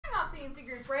CNC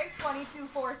group break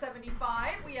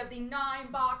 22,475. We have the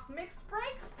 9-box mixed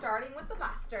breaks, starting with the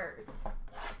blasters.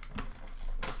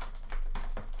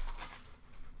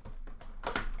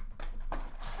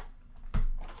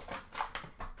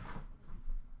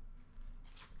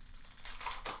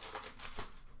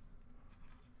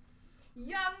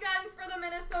 Young Guns for the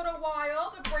Minnesota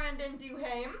Wild of Brandon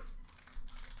Duhaime.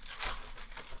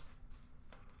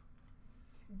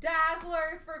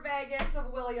 Dazzlers for Vegas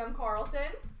of William Karlsson.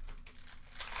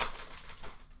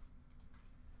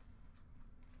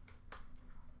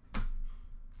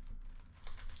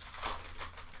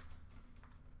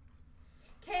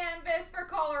 Canvas for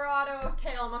Colorado of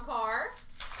Cale Makar.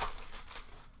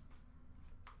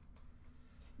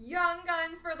 Young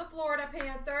Guns for the Florida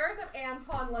Panthers of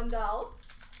Anton Lundell.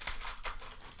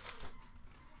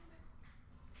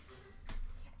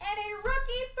 And a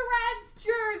Rookie Threads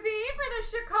jersey for the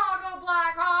Chicago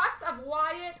Blackhawks of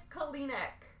Wyatt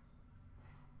Kalynuk.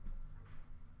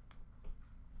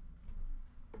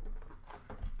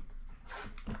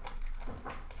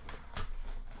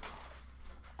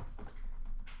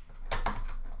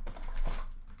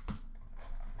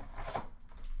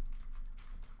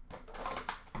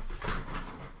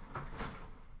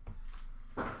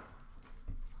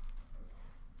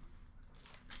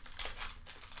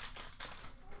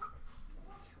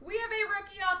 We have a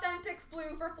Rookie Authentics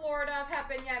blue for Florida of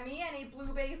Hepanyemi and a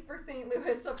blue base for St.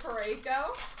 Louis of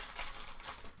Parayko.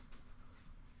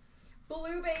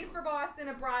 Blue base for Boston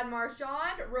of Brad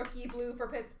Marchand. Rookie blue for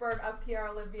Pittsburgh of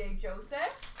Pierre-Olivier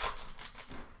Joseph.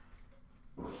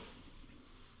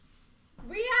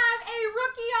 We have a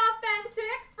Rookie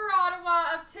Authentics for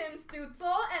Ottawa of Tim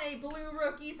Stützle and a blue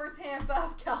rookie for Tampa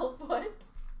of Cal Foote.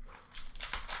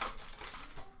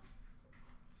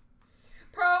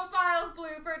 Profiles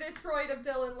blue for Detroit of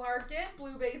Dylan Larkin.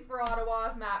 Blue base for Ottawa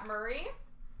of Matt Murray.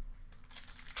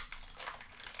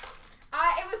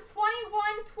 It was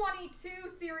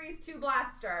 21-22 Series 2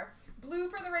 Blaster. Blue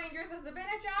for the Rangers of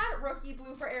Zibanejad. Rookie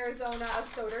blue for Arizona of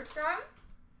Soderstrom.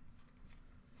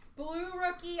 Blue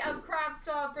rookie of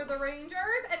Kravtsov for the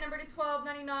Rangers. And number to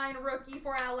 1299 rookie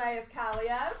for LA of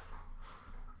Kaliev.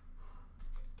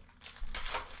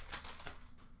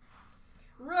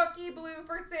 Rookie blue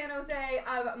for San Jose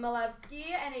of Malevsky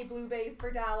and a blue base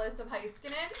for Dallas of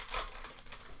Heiskanen.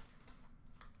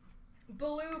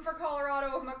 Blue for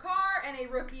Colorado of Makar and a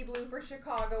rookie blue for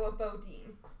Chicago of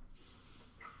Bodine.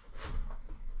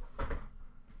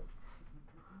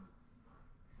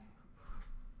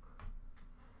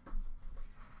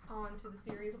 On to the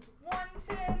series of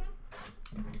 110.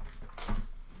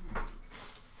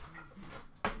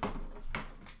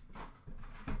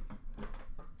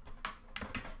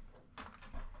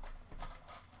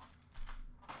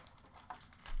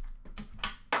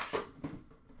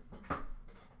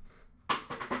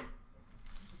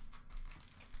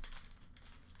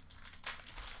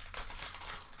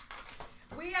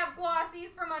 We have glossies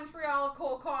for Montreal of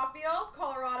Cole Caulfield,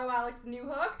 Colorado Alex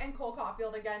Newhook, and Cole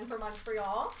Caulfield again for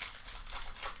Montreal.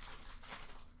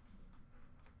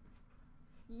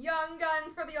 Young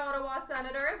Guns for the Ottawa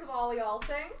Senators of Ollie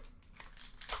Alsing.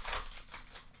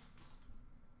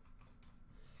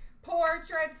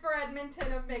 Portraits for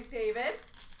Edmonton of McDavid.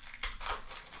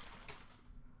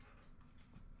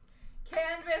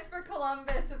 Canvas for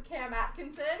Columbus of Cam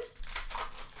Atkinson.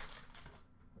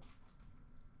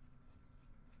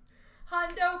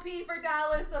 Hundo P for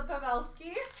Dallas of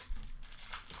Pavelski.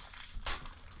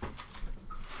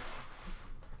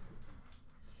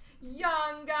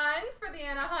 Young Guns for the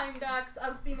Anaheim Ducks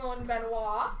of Simon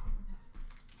Benoit.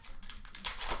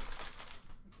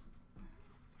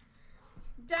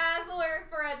 Dazzlers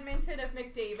for Edmonton of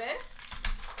McDavid.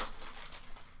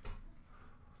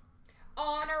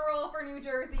 Honor Roll for New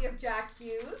Jersey of Jack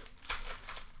Hughes.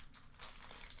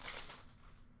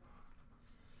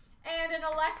 And an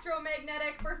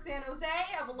electromagnetic for San Jose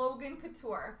of Logan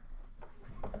Couture.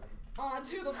 On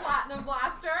to the Platinum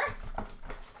Blaster.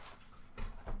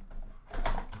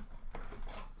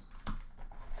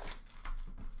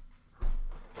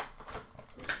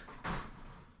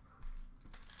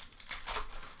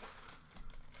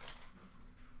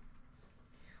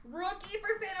 Rookie for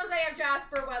San Jose of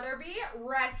Jasper Weatherby.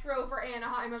 Retro for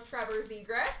Anaheim of Trevor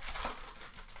Zegras.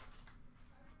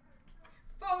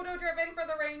 Photo driven for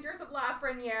the Rangers of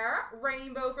Lafreniere.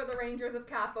 Rainbow for the Rangers of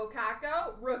Capo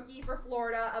Caco. Rookie for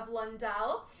Florida of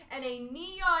Lundell. And a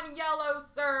neon yellow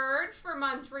surge for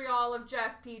Montreal of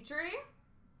Jeff Petrie.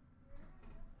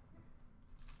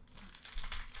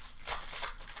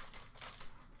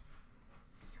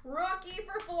 Rookie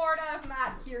for Florida of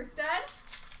Matt Kierstead.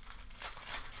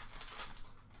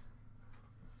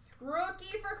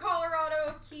 Rookie for Colorado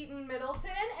of Keaton Middleton.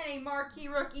 marquee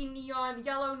rookie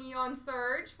yellow neon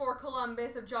surge for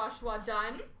Columbus of Joshua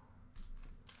Dunn.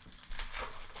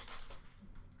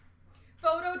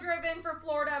 Photo driven for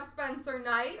Florida of Spencer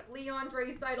Knight, Leon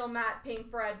Draisaitl matte pink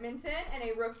for Edmonton, and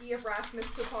a rookie of Rasmus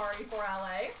Kupari for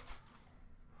LA.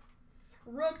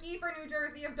 Rookie for New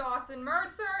Jersey of Dawson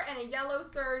Mercer, and a yellow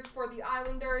surge for the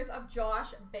Islanders of Josh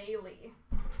Bailey.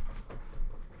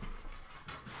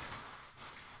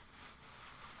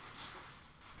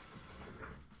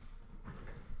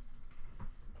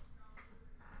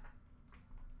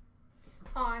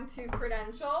 On to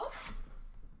credentials.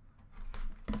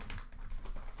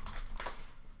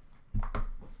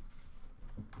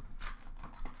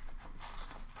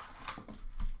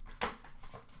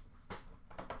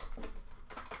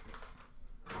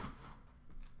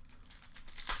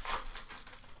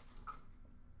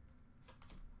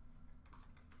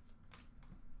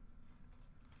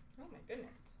 Oh my goodness,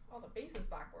 all the bases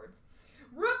backwards.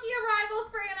 Rookie arrivals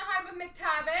for Anaheim of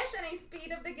McTavish, and a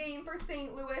speed of the game for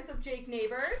St. Louis of Jake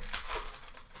Neighbors.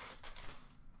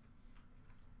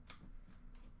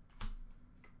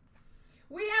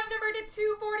 We have number to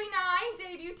 249,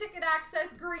 debut ticket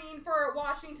access green for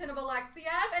Washington of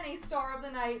Alexiev, and a star of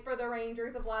the night for the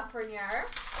Rangers of Lafreniere.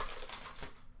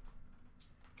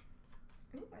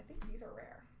 Ooh, I think these are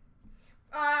rare.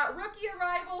 Rookie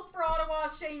arrivals for Ottawa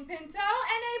of Shane Pinto,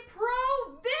 and a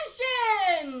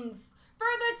Provisions for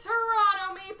the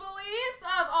Toronto Maple Leafs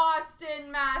of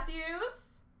Austin Matthews.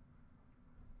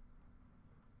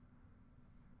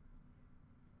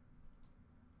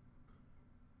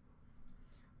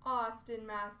 Austin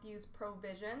Matthews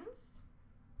Provisions.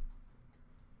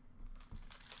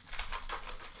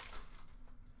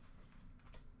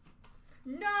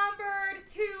 Numbered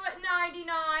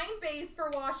 299, base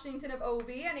for Washington of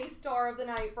Ovi, and a star of the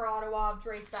night for Ottawa of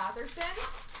Drake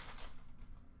Batherson.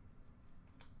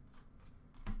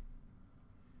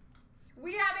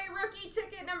 We have a rookie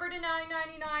ticket number to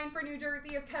 999 for New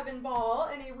Jersey of Kevin Ball,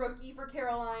 and a rookie for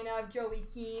Carolina of Joey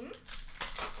Keane.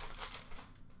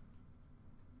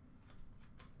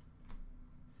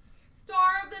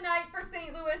 Star of the night for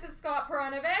St. Louis of Scott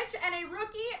Perunovich, and a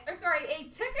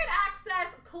ticket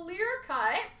access clear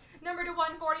cut number to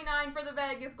 149 for the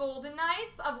Vegas Golden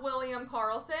Knights of William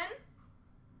Karlsson.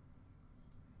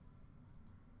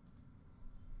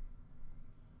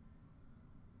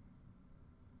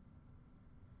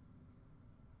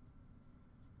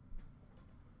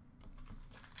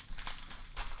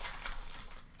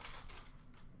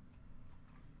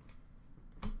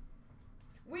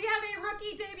 We have a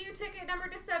rookie debut ticket number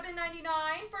to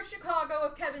 799 for Chicago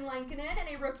of Kevin Lankinen, and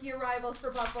a rookie arrivals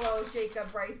for Buffalo of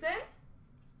Jacob Bryson.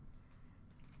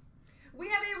 We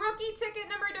have a rookie ticket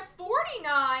number to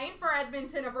 49 for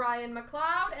Edmonton of Ryan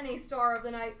McLeod, and a star of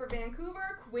the night for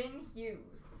Vancouver, Quinn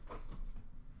Hughes.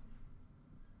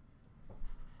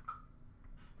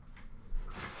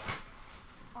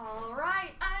 All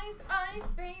right, ice, ice,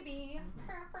 baby.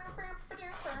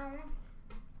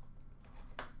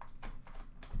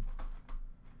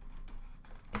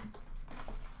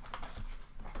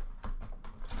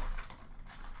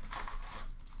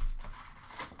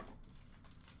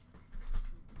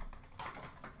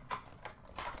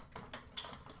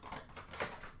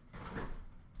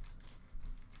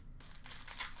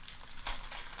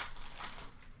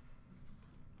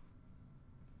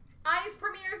 Ice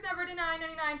premieres number to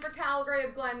 999 for Calgary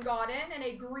of Glenn Gaudin, and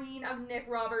a green of Nick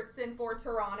Robertson for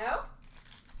Toronto.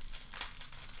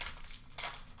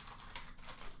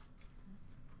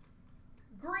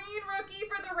 Green rookie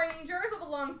for the Rangers of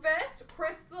Lundqvist,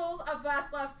 crystals of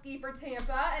Vasilevsky for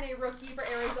Tampa, and a rookie for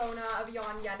Arizona of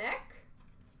Jan Jenik.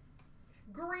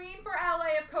 Green for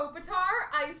LA of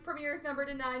Kopitar, ice premieres number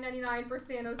to 999 for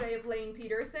San Jose of Lane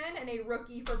Peterson, and a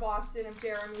rookie for Boston of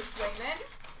Jeremy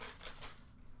Swayman.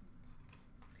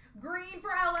 Green for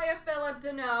LA of Philip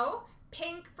Deneau,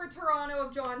 pink for Toronto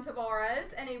of John Tavares,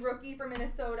 and a rookie for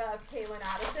Minnesota of Kalen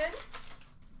Addison.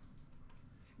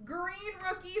 Green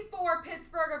rookie for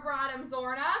Pittsburgh of Radim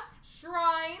Zorna,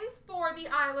 shrines for the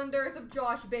Islanders of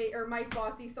Mike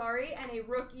Bossy, and a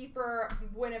rookie for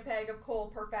Winnipeg of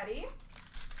Cole Perfetti.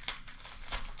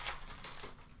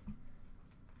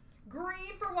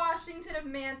 Green for Washington of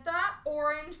Mantha,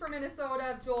 orange for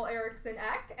Minnesota of Joel Eriksson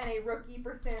Ek, and a rookie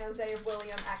for San Jose of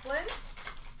William Eklund.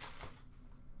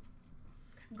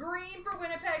 Green for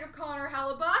Winnipeg of Connor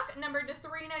Hellebuck, number to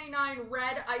 399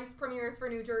 red ice premieres for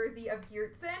New Jersey of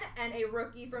Geertsen, and a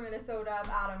rookie for Minnesota of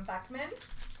Adam Beckman.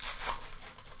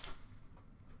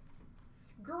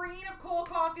 Green of Cole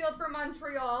Caulfield for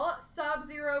Montreal,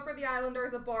 sub-zero for the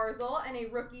Islanders of Barzal, and a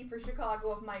rookie for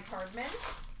Chicago of Mike Hardman.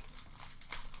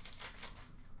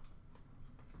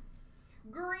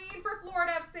 Green for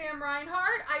Florida of Sam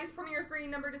Reinhart. Ice Premier's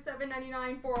green number to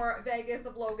 799 for Vegas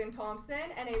of Logan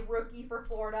Thompson. And a rookie for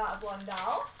Florida of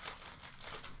Lundell.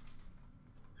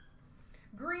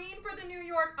 Green for the New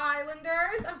York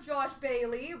Islanders of Josh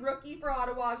Bailey. Rookie for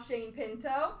Ottawa of Shane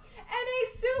Pinto. And a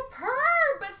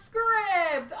superb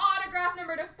script. Autograph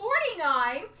number to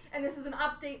 49. And this is an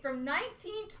update from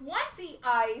 1920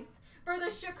 Ice for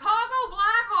the Chicago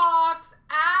Blackhawks,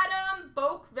 Adam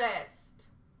Boqvist.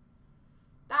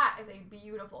 That is a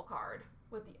beautiful card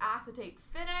with the acetate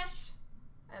finish.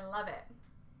 I love it.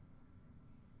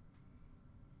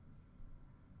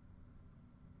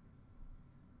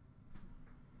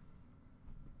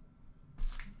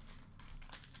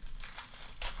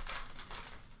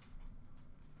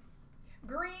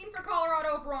 Green for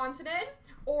Colorado of Rontanen,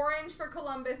 orange for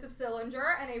Columbus of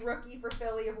Sillinger, and a rookie for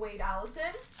Philly of Wade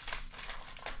Allison.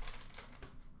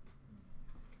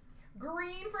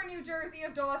 Green for New Jersey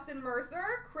of Dawson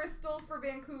Mercer, crystals for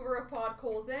Vancouver of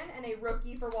Podkolzin, and a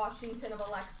rookie for Washington of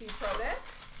Alexei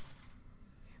Protas.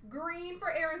 Green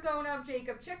for Arizona of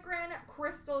Jacob Chikrin,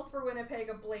 crystals for Winnipeg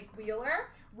of Blake Wheeler,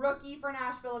 rookie for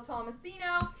Nashville of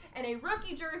Tomasino, and a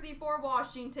rookie jersey for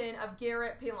Washington of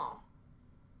Garrett Pilon.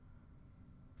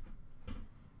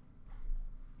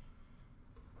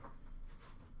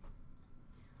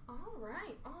 All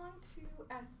right, on to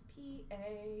SPA.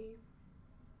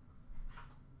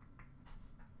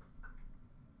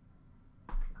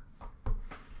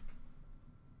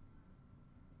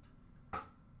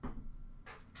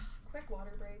 Quick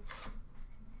water break.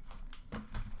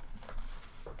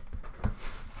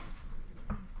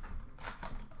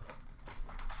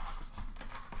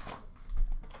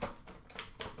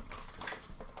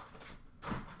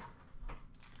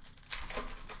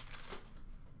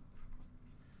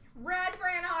 Red for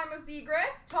Anaheim of Zegras,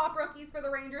 top rookies for the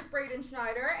Rangers, Braden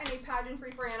Schneider, and a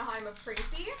pageantry for Anaheim of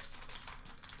Tracy.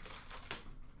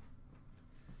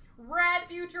 Red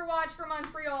Future Watch for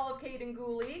Montreal of Caden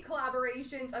Gooley,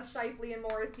 collaborations of Shifley and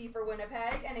Morrissey for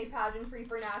Winnipeg, and a pageantry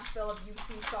for Nashville of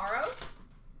UC Saros.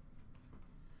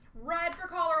 Red for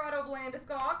Colorado of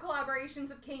Landeskog,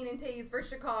 collaborations of Kane and Taze for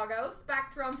Chicago,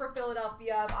 Spectrum for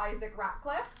Philadelphia of Isaac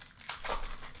Ratcliffe.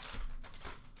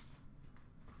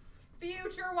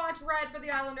 Future Watch Red for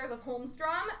the Islanders of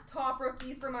Holmstrom, top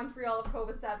rookies for Montreal of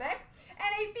Kovacevic,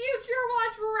 and a Future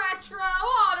Watch Retro,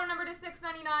 auto number to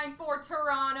 699 for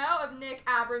Toronto of Nick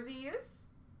Aberzies.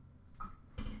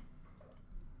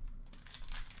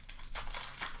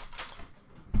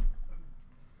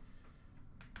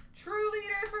 True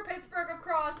Leaders for Pittsburgh of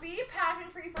Crosby,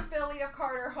 pageantry for Philly of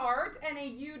Carter Hart, and a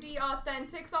UD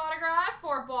Authentics autograph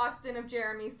for Boston of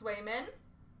Jeremy Swayman.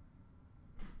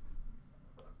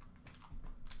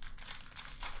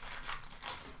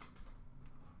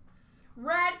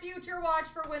 Red Future Watch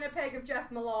for Winnipeg of Jeff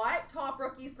Malott, top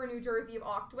rookies for New Jersey of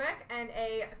Ochtwick, and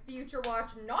a Future Watch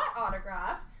not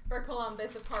autographed for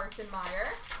Columbus of Carson Meyer.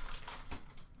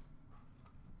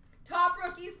 Top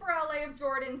rookies for LA of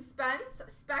Jordan Spence,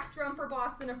 Spectrum for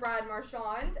Boston of Brad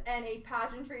Marchand, and a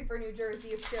pageantry for New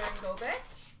Jersey of Sharon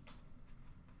Govich.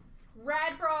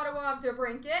 Red for Ottawa of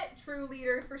DeBrincat, True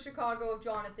Leaders for Chicago of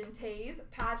Jonathan Taze,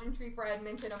 pageantry for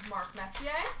Edmonton of Mark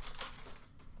Messier.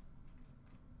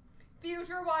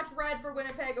 Future Watch Red for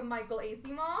Winnipeg of Michael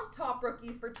Asimov, top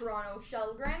rookies for Toronto of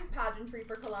Shelgren, pageantry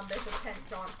for Columbus of Kent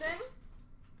Johnson.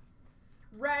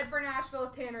 Red for Nashville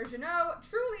of Tanner Jeannot,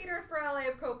 True Leaders for LA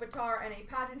of Kopitar, and a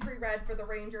pageantry red for the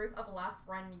Rangers of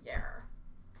Lafreniere.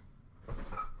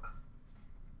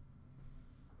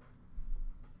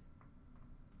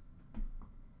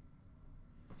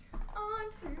 On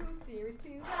to Series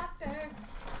 2 Blaster.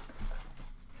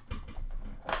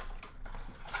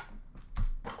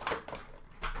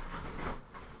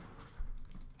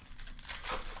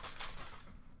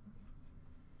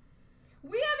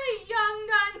 We have a Young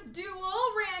Guns duel,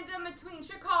 random between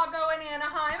Chicago and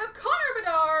Anaheim of Connor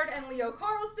Bedard and Leo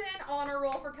Carlson, honor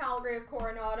roll for Calgary of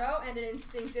Coronado, and an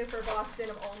instinctive for Boston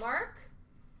of Olmark.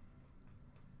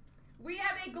 We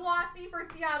have a glossy for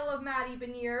Seattle of Matty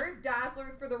Beniers,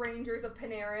 dazzlers for the Rangers of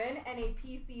Panarin, and a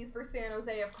PCs for San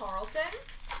Jose of Carlson.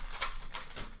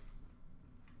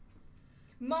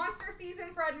 Monster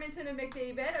Season for Edmonton of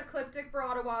McDavid, Ecliptic for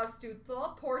Ottawa of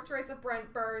Stutzel, portraits of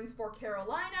Brent Burns for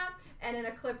Carolina, and an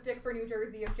Ecliptic for New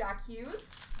Jersey of Jack Hughes.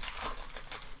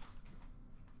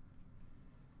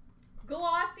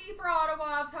 Glossy for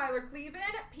Ottawa of Tyler Cleven,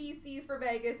 PCs for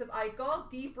Vegas of Eichel,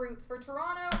 Deep Roots for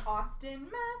Toronto, Austin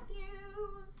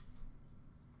Matthews.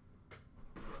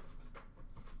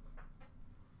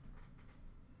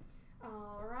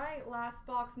 All right, last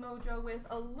box mojo with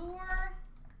Allure.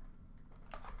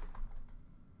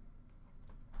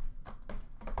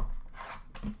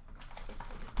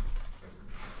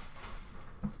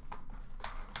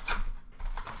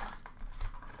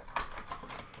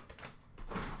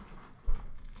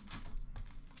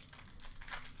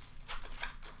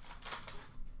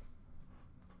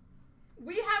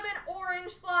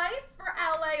 Slice for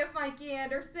LA of Mikey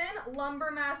Anderson.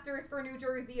 Lumber Masters for New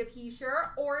Jersey of Heischer.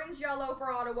 Orange Yellow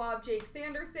for Ottawa of Jake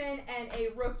Sanderson. And a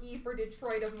rookie for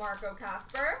Detroit of Marco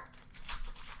Casper.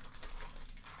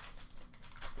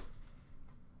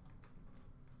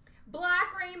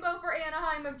 Black Rainbow for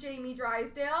Anaheim of Jamie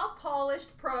Drysdale.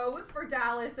 Polished Pros for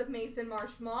Dallas of Mason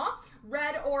Marchment.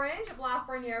 Red Orange of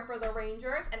Lafreniere for the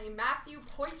Rangers. And a Matthew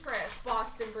Poitras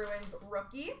Boston Bruins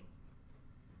rookie.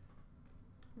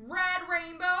 Red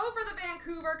Rainbow for the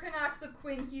Vancouver Canucks of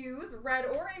Quinn Hughes. Red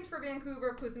Orange for Vancouver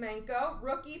of Kuzmenko.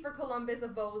 Rookie for Columbus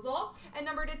of Vozil. And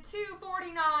number to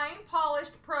 249,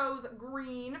 Polished Pros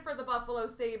Green for the Buffalo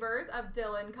Sabres of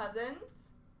Dylan Cousins.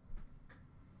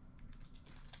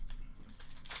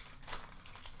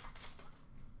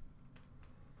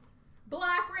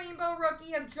 Black Rainbow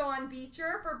Rookie of John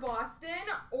Beecher for Boston.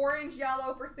 Orange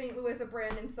Yellow for St. Louis of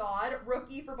Brandon Saad.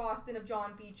 Rookie for Boston of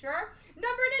John Beecher.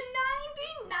 Number to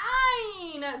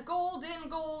 99, Golden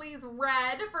Goalies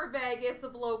Red for Vegas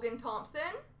of Logan Thompson.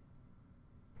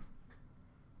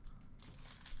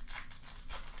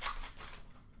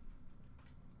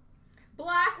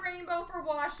 Black Rainbow for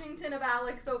Washington of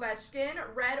Alex Ovechkin.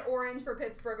 Red Orange for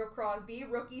Pittsburgh of Crosby.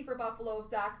 Rookie for Buffalo of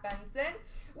Zach Benson.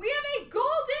 We have a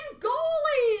Golden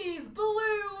Goalies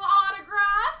blue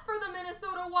autograph for the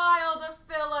Minnesota Wild of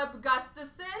Philip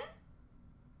Gustafson.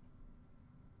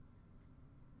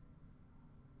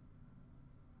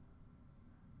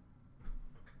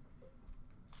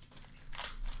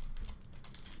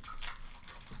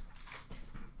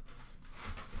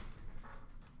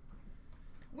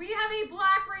 We have a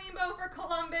Black Rainbow for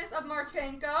Columbus of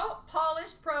Marchenko,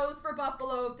 Polished Pros for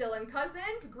Buffalo of Dylan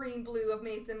Cousins, Green Blue of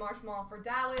Mason Marchment for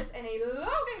Dallas, and a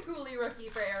Logan Cooley rookie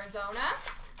for Arizona.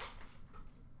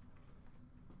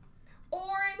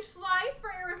 Orange Slice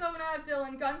for Arizona of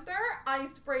Dylan Guenther,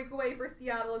 Iced Breakaway for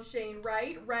Seattle of Shane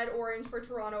Wright, Red Orange for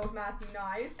Toronto of Matthew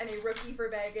Knies, and a rookie for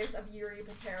Vegas of Yuri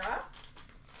Patera.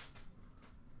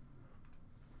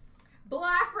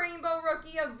 Black Rainbow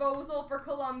Rookie of Vozil for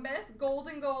Columbus.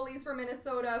 Golden Goalies for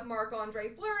Minnesota of Marc-Andre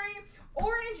Fleury.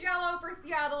 Orange Yellow for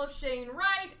Seattle of Shane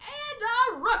Wright. And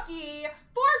a rookie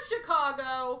for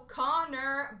Chicago,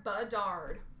 Connor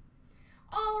Bedard.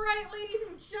 All right, ladies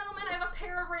and gentlemen, I have a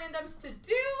pair of randoms to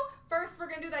do. First, we're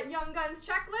going to do that Young Guns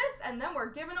checklist, and then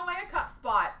we're giving away a cup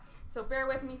spot. So bear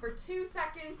with me for 2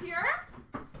 seconds here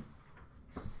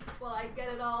while I get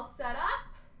it all set up.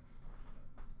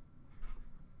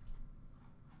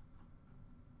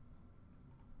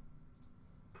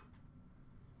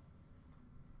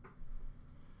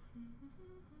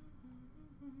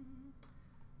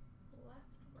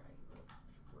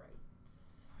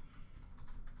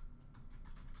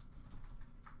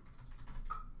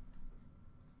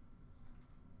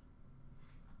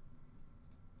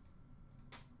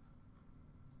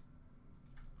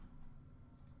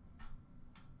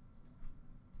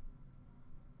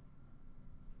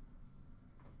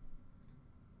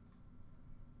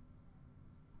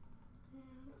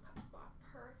 Cup spot,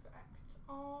 perfect.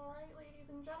 All right, ladies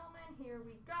and gentlemen, here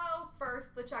we go.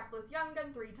 First, the checklist Young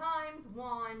Gun 3 times.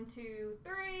 1, 2,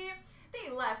 3.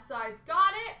 The left side's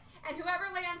got it. And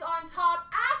whoever lands on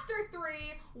top after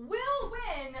 3 will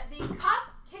win the cup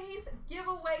case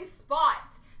giveaway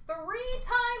spot. 3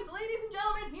 times, ladies and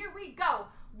gentlemen, here we go.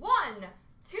 1,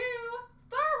 2,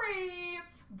 3.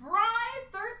 Bryce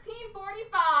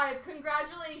 1345,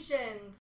 congratulations.